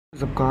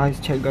What's up guys,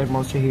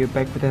 guidemaster here,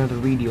 back with another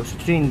video. So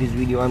today in this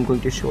video I'm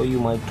going to show you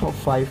my top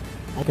 5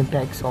 icon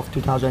packs of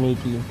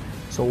 2018.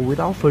 So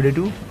without further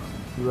ado,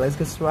 let's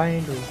get right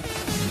into it.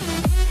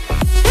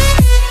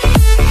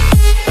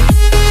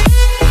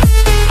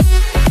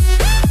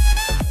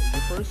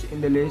 The first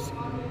in the list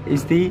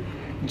is the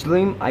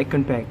Glim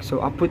icon pack. So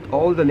I'll put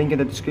all the link in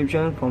the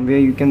description from where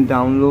you can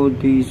download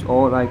these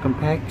all icon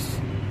packs.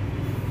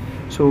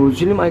 So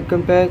Glim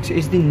icon packs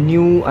is the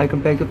new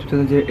icon pack of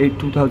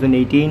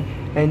 2018,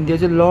 and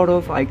there's a lot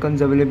of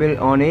icons available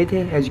on it.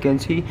 As you can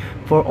see,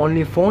 for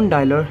only phone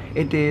dialer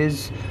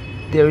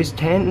there is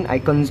 10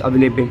 icons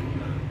available.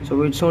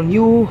 So it's on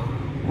you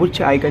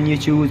which icon you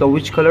choose or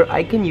which color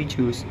icon you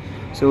choose.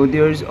 So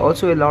there's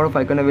also a lot of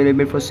icon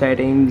available for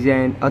settings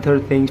and other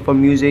things, for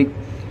music.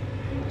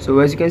 So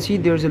as you can see,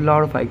 there's a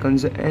lot of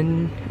icons,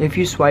 and if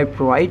you swipe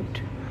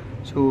right,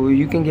 so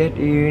you can get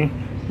a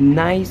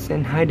nice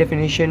and high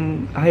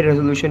definition, high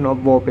resolution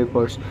of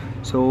wallpapers.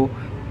 So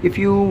if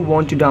you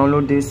want to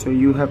download this, so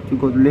you have to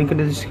go to the link in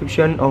the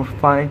description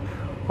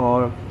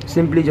or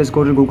simply just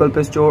go to Google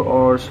Play Store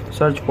or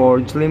search for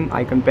Glim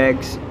icon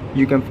packs.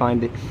 You can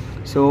find it.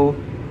 So,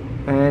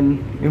 and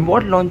in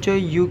what launcher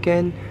you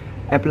can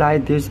apply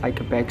this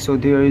icon pack. So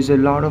there is a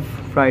lot of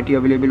variety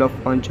available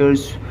of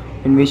launchers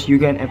in which you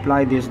can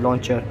apply this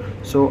launcher.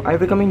 So I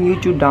recommend you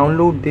to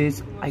download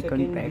this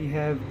icon pack. We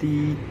have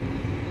the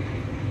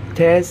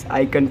Taz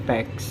icon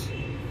packs.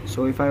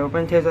 So if I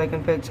open Taz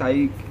icon packs,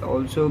 I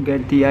also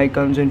get the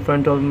icons in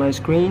front of my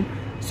screen.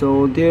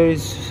 So there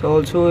is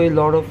also a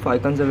lot of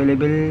icons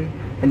available,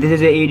 and this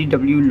is a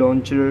ADW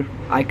launcher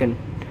icon.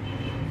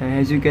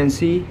 As you can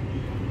see,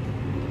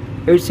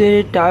 it's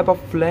a type of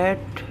flat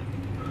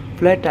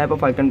type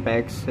of icon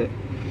packs there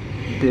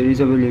is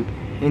available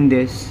in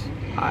this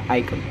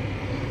icon.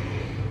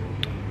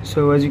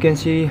 So as you can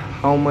see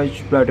how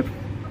much variety of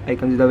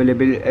icons is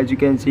available. As you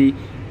can see,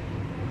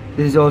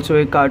 this is also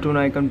a cartoon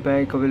icon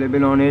pack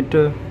available on it,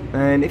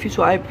 and if you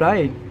swipe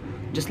right,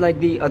 just like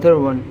the other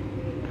one,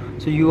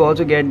 so you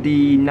also get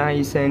the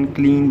nice and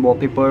clean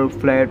wallpaper,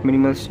 flat and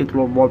minimalistic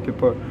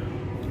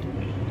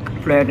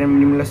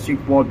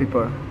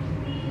wallpaper.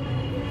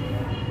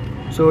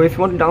 So if you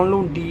want to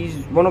download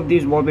one of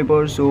these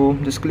wallpapers, so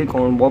just click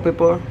on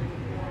wallpaper,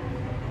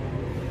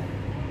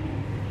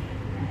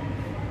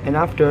 and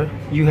after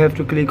you have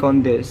to click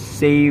on this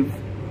save.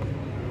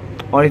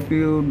 Or if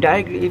you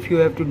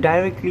have to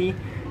directly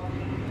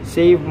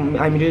save,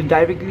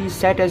 directly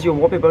set as your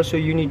wallpaper, so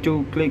you need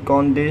to click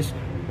on this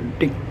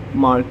tick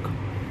mark.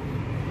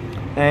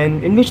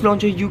 And in which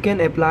launcher you can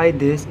apply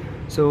this,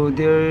 so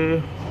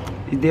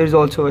there's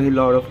also a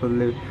lot of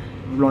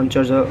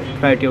launchers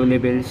variety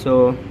available.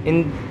 So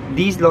in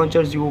these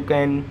launchers you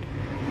can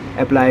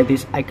apply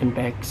these icon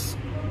packs.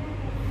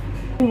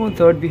 On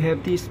third we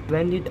have the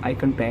Splendid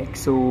icon pack.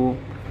 So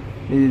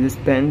this is the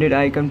Splendid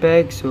icon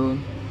pack. So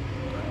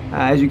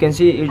as you can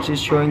see, it's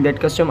just showing that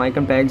custom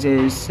icon packs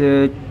is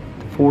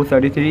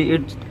 433.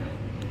 It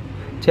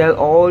tell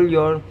all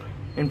your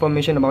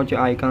information about your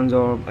icons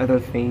or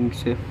other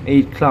things,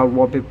 8 cloud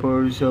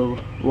wallpapers or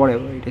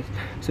whatever it is.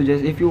 So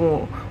just if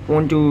you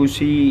want to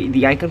see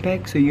the icon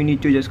pack, so you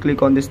need to just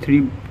click on this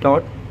 3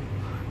 dot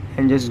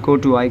and just go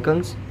to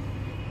icons.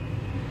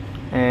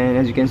 And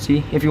as you can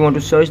see, if you want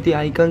to search the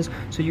icons,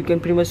 so you can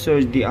pretty much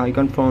search the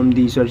icon from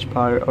the search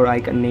bar or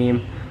icon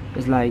name.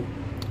 It's like,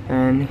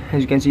 and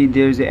as you can see,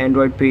 there's the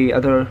Android Pay,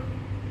 other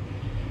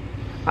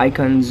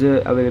icons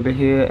available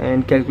here,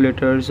 and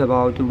calculators,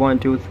 about 1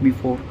 2 3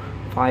 4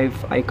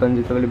 5 icons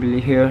is available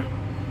here.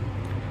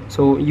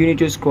 So you need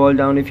to scroll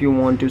down if you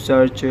want to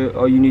search,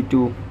 or you need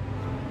to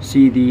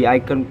see the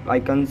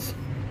icons,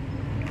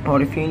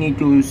 or if you need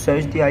to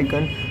search the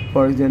icon.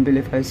 For example,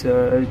 if I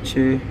search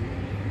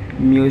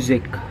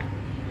music,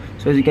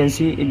 so as you can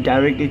see, it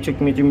directly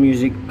took me to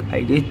music.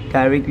 It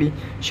directly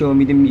show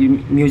me the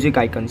music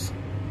icons.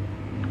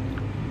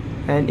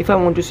 And if I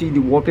want to see the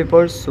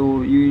wallpapers,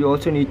 so you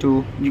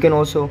can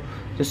also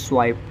just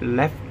swipe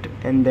left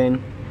and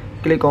then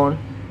click on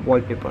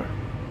wallpaper.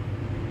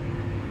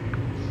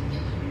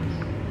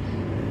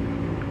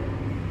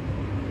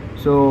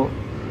 So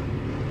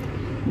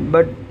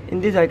but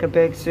in these icon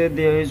packs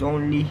there is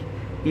only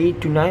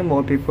 8 to 9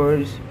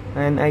 wallpapers,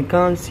 and I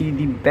can't see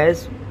the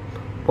best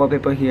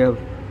wallpaper here,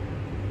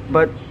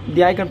 but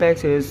the icon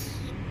packs is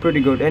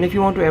pretty good. And if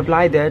you want to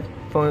apply that,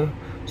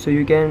 so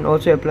you can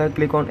also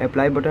click on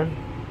apply button,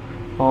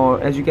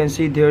 or as you can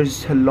see,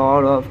 there's a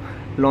lot of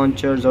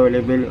launchers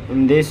available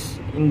in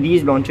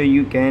these launcher.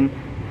 You can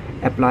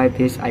apply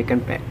this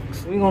icon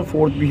packs. Moving on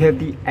fourth, we have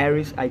the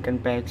Aris icon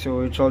pack.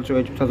 So it's also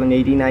a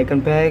 2018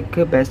 icon pack,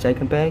 best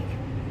icon pack,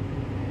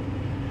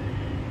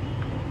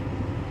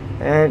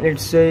 and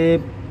it's a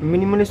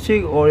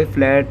minimalistic or a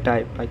flat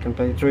type icon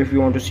pack. So if you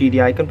want to see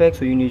the icon pack,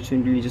 so you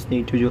simply just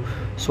need to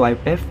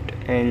swipe left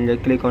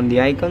and click on the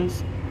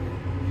icons.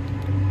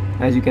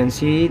 As you can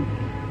see, a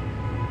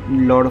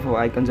lot of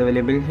icons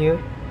available here.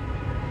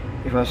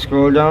 If I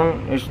scroll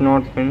down, it's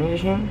not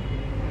finishing.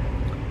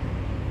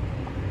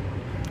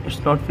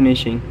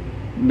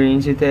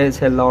 means it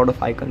has a lot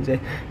of icons.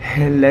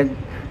 Let's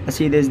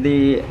see. There's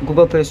the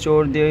Google Play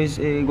Store. There is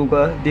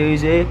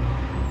a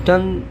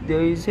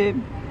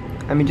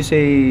I mean to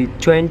say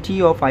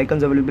 20 of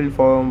icons available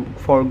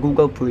for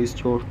Google Play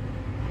Store.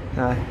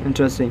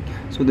 Interesting.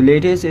 So the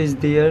latest is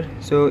there.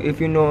 So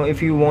if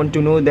you want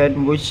to know that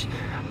which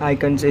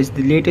icons is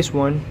the latest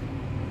one,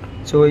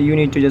 so you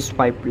need to just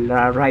swipe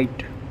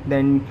right.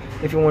 Then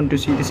if you want to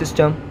see the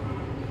system,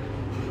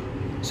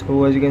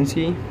 so as you can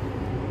see,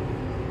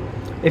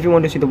 if you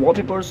want to see the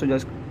wallpaper, so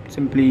just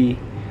simply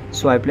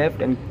swipe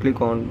left and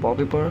click on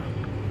wallpaper.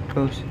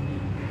 Close.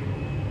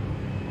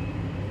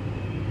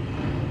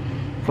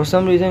 For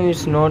some reason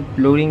it's not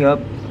loading up,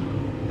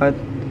 but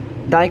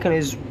the icon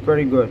is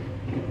very good.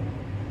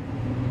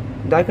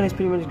 The icon is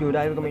pretty much good.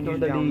 I recommend you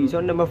download. So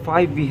on number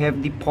 5 we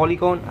have the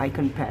Polygon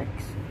icon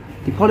packs.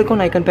 The Polygon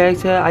icon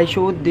packs, I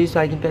showed these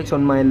icon packs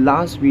on my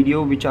last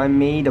video, which I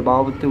made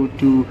about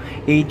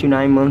 8 to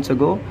 9 months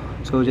ago.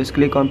 So just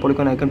click on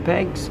Polygon icon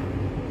packs.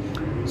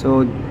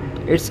 So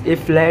it's a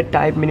flat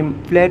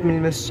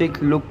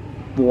minimalistic look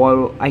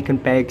wall icon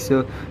packs.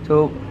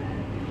 So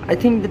I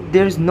think that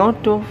there's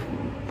not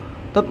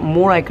the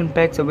more icon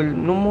packs available,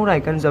 no more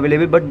icons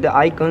available, but the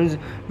icons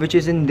which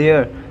is in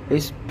there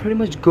is pretty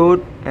much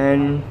good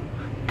and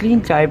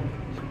clean type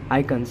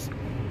icons.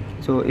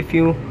 So if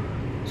you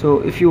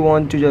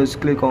want to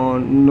just click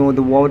on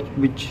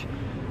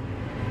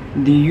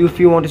if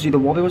you want to see the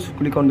wallpapers,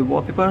 click on the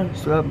wallpaper.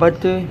 So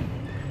but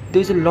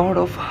there's a lot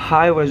of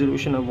high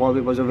resolution of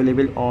wallpapers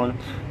available on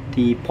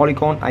the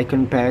Polygon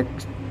icon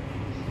packs,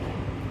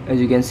 as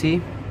you can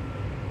see.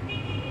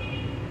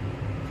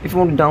 If you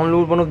want to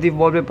download one of the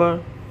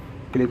wallpaper,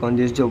 click on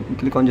this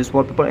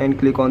wallpaper and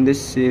click on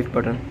this save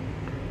button,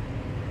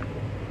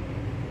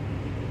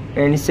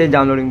 and it says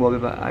downloading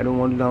wallpaper. I don't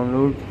want to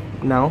download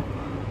now,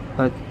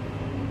 but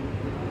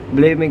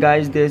believe me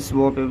guys, this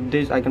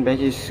icon pack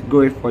is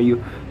great for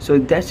you. So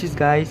that's it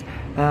guys.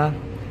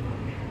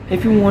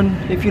 If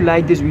you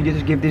like this video,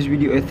 just give this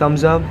video a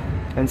thumbs up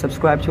and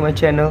subscribe to my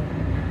channel.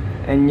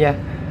 And yeah,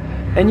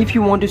 and if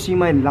you want to see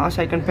my last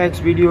icon packs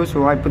video,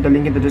 so I put the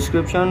link in the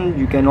description.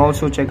 You can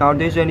also check out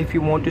this. And if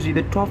you want to see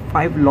the top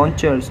 5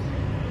 launchers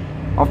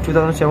of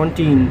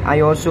 2017, I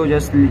also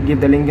just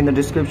give the link in the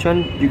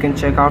description. You can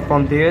check out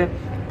from there.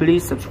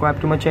 Please subscribe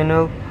to my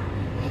channel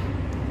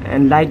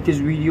and like this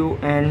video,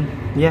 and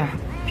yeah,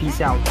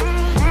 peace out.